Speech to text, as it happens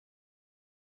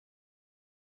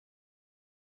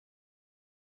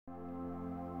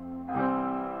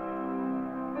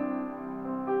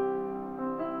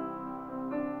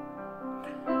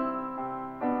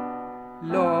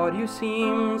Lord, you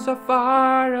seem so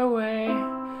far away,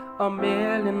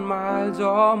 1,000,000 miles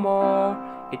or more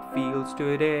it feels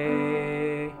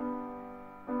today.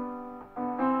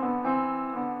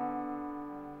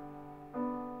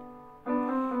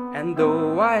 And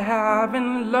though I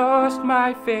haven't lost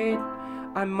my faith,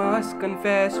 I must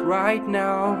confess right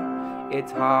now,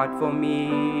 it's hard for me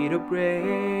to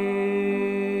pray.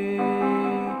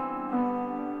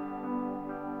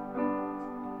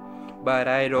 But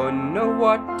I don't know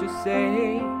what to say,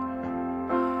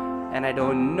 and I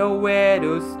don't know where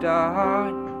to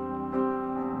start.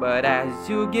 But as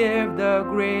you give the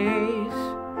grace,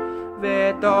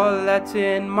 with all that's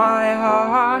in my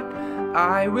heart,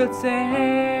 I will sing,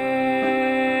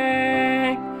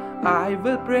 I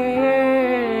will pray.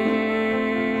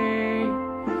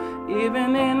 Even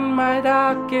in my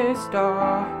darkest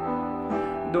hour,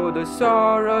 though the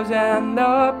sorrows and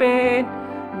the pain,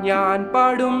 ഞാൻ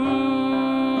പാടും,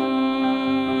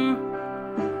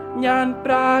 ഞാൻ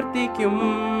പ്രാർത്ഥിക്കും.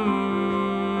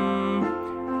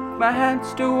 My hands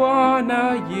to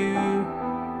honor you,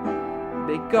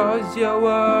 because your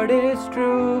word is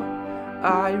true.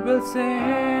 I will sing.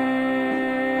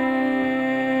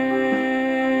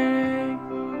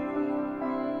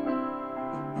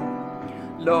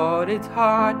 Lord, it's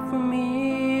hard for me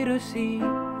to see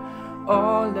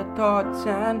all the thoughts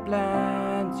and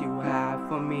plans you have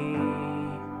for me.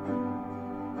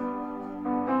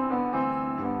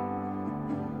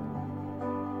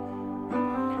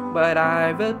 But I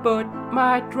will put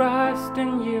my trust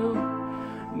in you,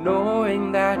 knowing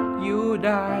that you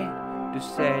died to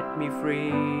set me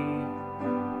free.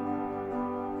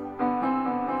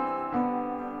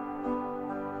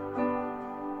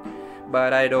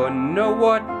 But I don't know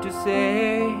what to say,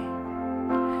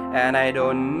 and I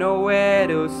don't know where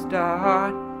to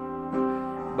start.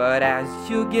 But as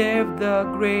you give the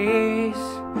grace,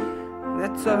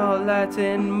 that's all that's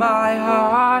in my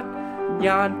heart.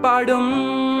 ഞാൻ പാടും,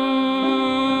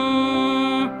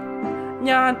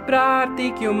 ഞാൻ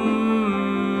പ്രാർത്ഥിക്കും.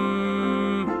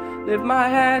 Lift my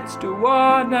hands to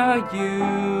honor you,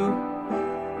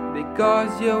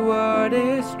 because your word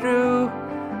is true.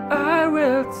 I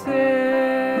will sing.